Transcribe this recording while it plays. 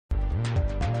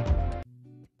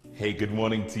Hey, good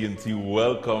morning, TNT.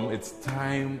 Welcome. It's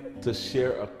time to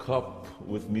share a cup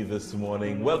with me this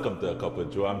morning. Welcome to A Cup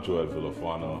with Joe. I'm Joel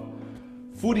Villafano.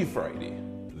 Foodie Friday.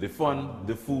 The fun,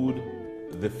 the food,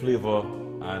 the flavor,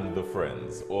 and the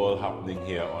friends all happening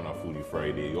here on a Foodie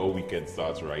Friday. Your weekend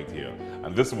starts right here.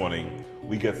 And this morning,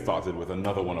 we get started with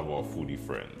another one of our foodie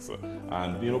friends.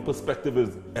 And you know, perspective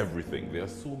is everything. There are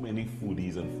so many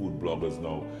foodies and food bloggers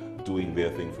now doing their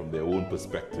thing from their own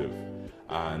perspective.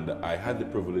 And I had the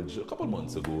privilege a couple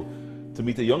months ago to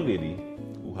meet a young lady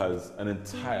who has an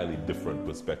entirely different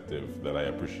perspective that I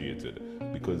appreciated,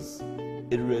 because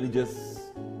it really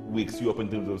just wakes you up in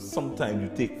terms of sometimes you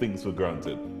take things for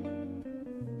granted.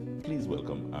 Please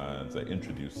welcome, as I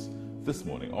introduce this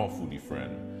morning, our foodie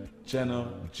friend,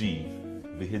 Jenna G,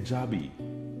 the hijabi.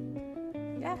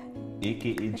 Yeah.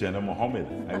 AKA Jenna Mohammed.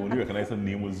 I only recognized her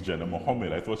name was Jenna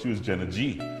Mohammed. I thought she was Jenna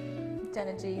G.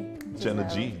 Jenna G. Jenna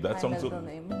G. That sounds so.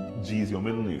 Name. G is your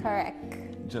middle name.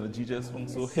 Correct. Jenna G just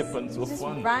sounds so hip and so just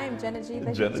fun. Rhyme. Jenna G. The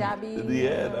hijabi.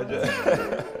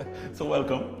 Yeah. So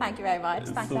welcome. Thank you very much.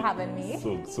 Thanks for having me.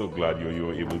 So glad you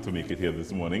were able to make it here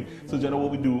this morning. So Jenna,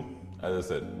 what we do, as I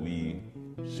said, we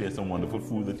share some wonderful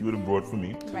food that you would have brought for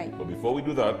me. Right. But before we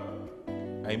do that,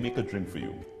 I make a drink for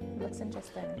you. Looks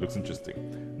interesting. Looks interesting.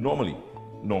 Normally,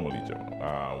 Jenna,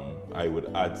 I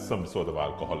would add some sort of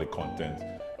alcoholic content.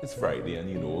 It's Friday, and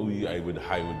you know, I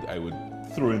would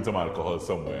throw in some alcohol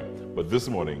somewhere. But this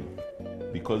morning,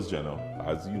 because Jenna,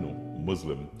 as you know,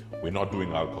 Muslim, we're not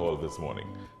doing alcohol this morning.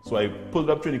 So I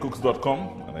pulled up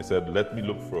TriniCooks.com and I said, let me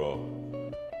look for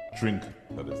a drink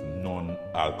that is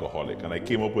non-alcoholic. And I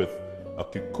came up with a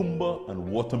cucumber and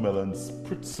watermelon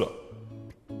spritzer.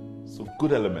 So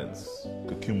good elements: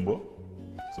 cucumber,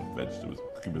 some vegetables.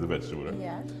 Cucumber is a vegetable, right?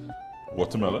 Yeah.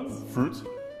 Watermelon, fruit,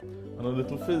 and a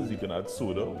little fizz. You can add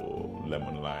soda or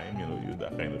lemon, lime, you know,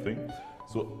 that kind of thing.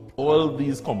 So all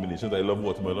these combinations, I love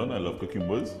watermelon, I love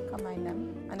cucumbers. Combine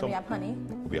them. And we have honey.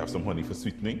 We have some honey for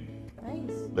sweetening.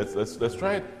 Nice. Let's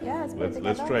try it. Yeah,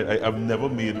 let's try it. I've never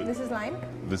made it. This is lime?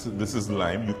 This is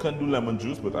lime. You can do lemon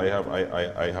juice, but I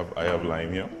have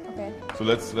lime here. Okay. So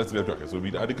let's get cracking. So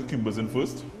we add the cucumbers in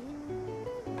first.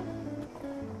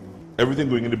 Everything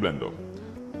going in the blender.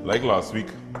 Like last week,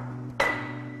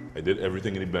 I did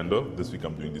everything in the blender. This week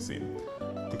I'm doing the same.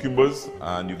 Cucumbers,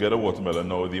 and you get a watermelon.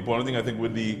 Now the important thing I think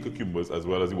with the cucumbers as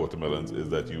well as the watermelons is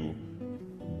that you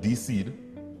de-seed,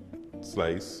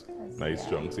 slice, nice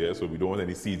chunks, yeah? So we don't want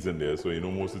any seeds in there. So you know,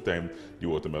 most of the time the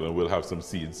watermelon will have some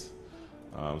seeds.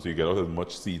 So you get out as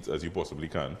much seeds as you possibly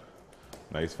can.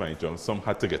 Nice fine chunks. Some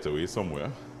had to get away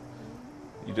somewhere.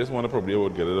 You just want to probably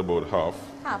get it about half.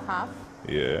 Half.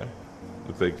 Yeah.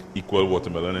 Looks like equal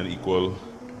watermelon and equal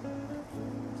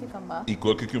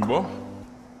cucumber.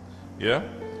 Yeah.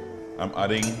 I'm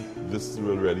adding, this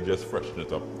will really just freshen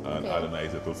it up and add a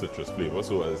nice little citrus flavor.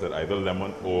 So as I said, either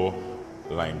lemon or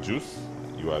lime juice.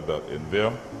 You add that in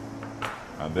there.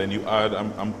 And then you add,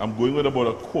 I'm going with about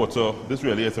a quarter. This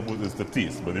really, I suppose, is the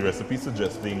taste, but the recipe is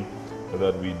suggesting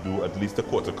that we do at least a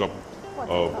quarter cup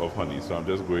of honey. So I'm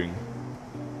just going,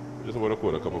 just about a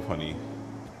quarter cup of honey,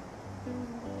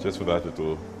 just for that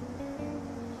little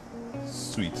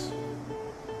sweet.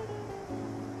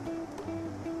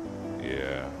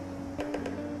 Yeah.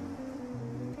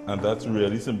 And that's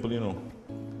really simple, you know.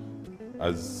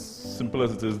 As simple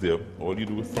as it is there, all you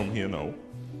do from here now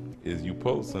is you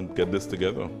pulse and get this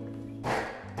together.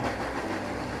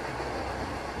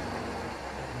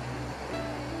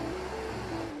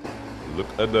 Look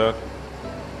at that.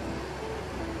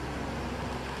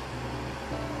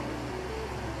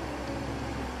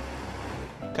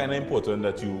 Kind of important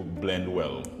that you blend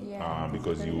well,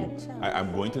 because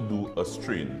I'm going to do a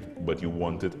strain, but you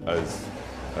want it as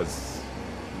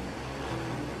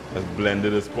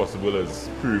blended as possible, as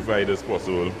purified as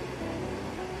possible.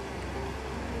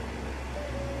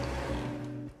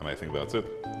 And I think that's it.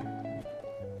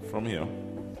 From here,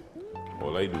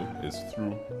 all I do is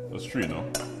through the strainer,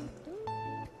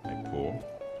 I pour.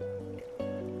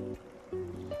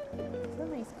 It's a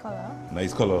nice color.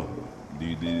 Nice color.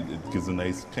 It gives a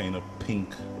nice kind of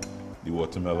pink. The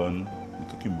watermelon, the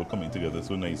cucumber coming together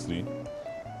so nicely.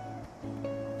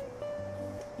 There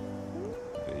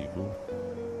you go.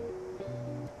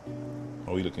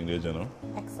 How are you looking there, Jenna?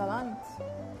 Excellent.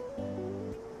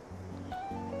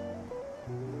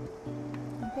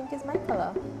 Pink is my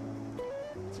color.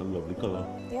 It's a lovely color.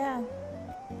 Yeah.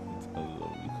 It's a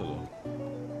lovely color.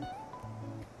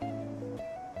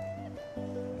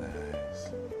 Nice.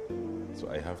 So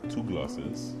I have 2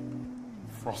 glasses.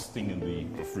 Frosting in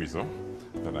the freezer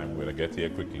that I'm going to get here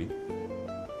quickly.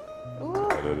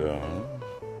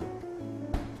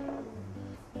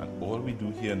 And all we do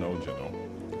here now, Jenna,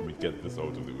 we get this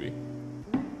out of the way.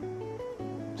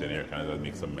 Jenny kind of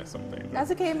makes a mess sometimes.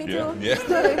 That's okay, me Yeah, too. yeah. It's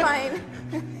totally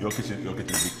fine. Your kitchen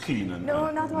is clean and No,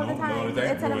 not all the time.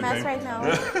 It's in a mess right now.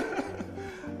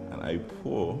 And I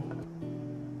pour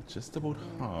just about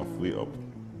halfway up.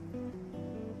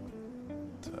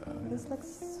 This looks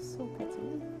so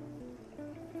pretty.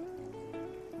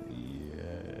 Yeah,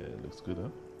 it looks good, huh?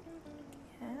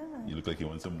 Yeah. You look like you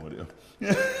want some more there.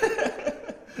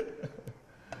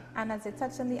 And as it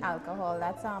touched on the alcohol,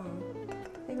 that's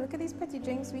like, look at these pretty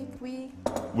drinks we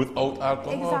Without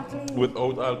alcohol. Exactly.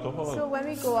 Without alcohol. So when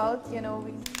we go out, you know,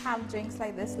 we have drinks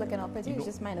like this looking all pretty, it's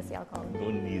just minus the alcohol.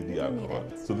 Don't need the Don't need alcohol.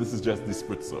 it. So this is just the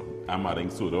spritzer. I'm adding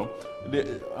soda.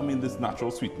 I mean, this natural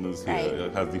sweetness here. Right.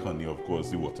 It has the honey, of course,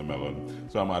 the watermelon.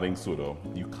 So I'm adding soda.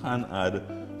 You can add,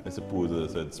 I suppose,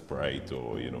 as I said, Sprite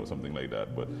or something like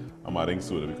that. But I'm adding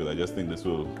soda because I just think this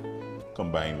will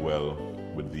combine well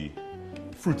with the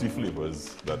fruity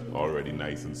flavors that are already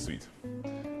nice and sweet.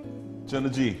 Jenna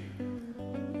G,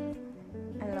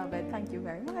 I love it. Thank you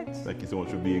very much. thank you so much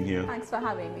for being here. Thanks for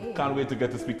having me. Can't wait to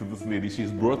get to speak to this lady.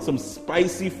 She's brought some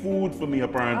spicy food for me,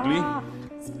 apparently.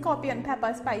 Scorpion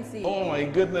pepper spicy. Oh my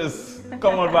goodness.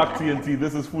 Come on back, TNT.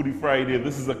 This is Foodie Friday.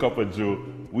 This is A Cup of Joe.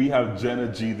 We have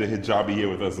Jenna G, the hijabi, here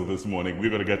with us this morning. We're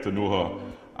going to get to know her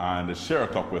and share a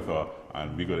cup with her,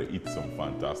 and we're going to eat some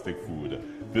fantastic food.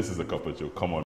 This is A Cup of Joe. Come on.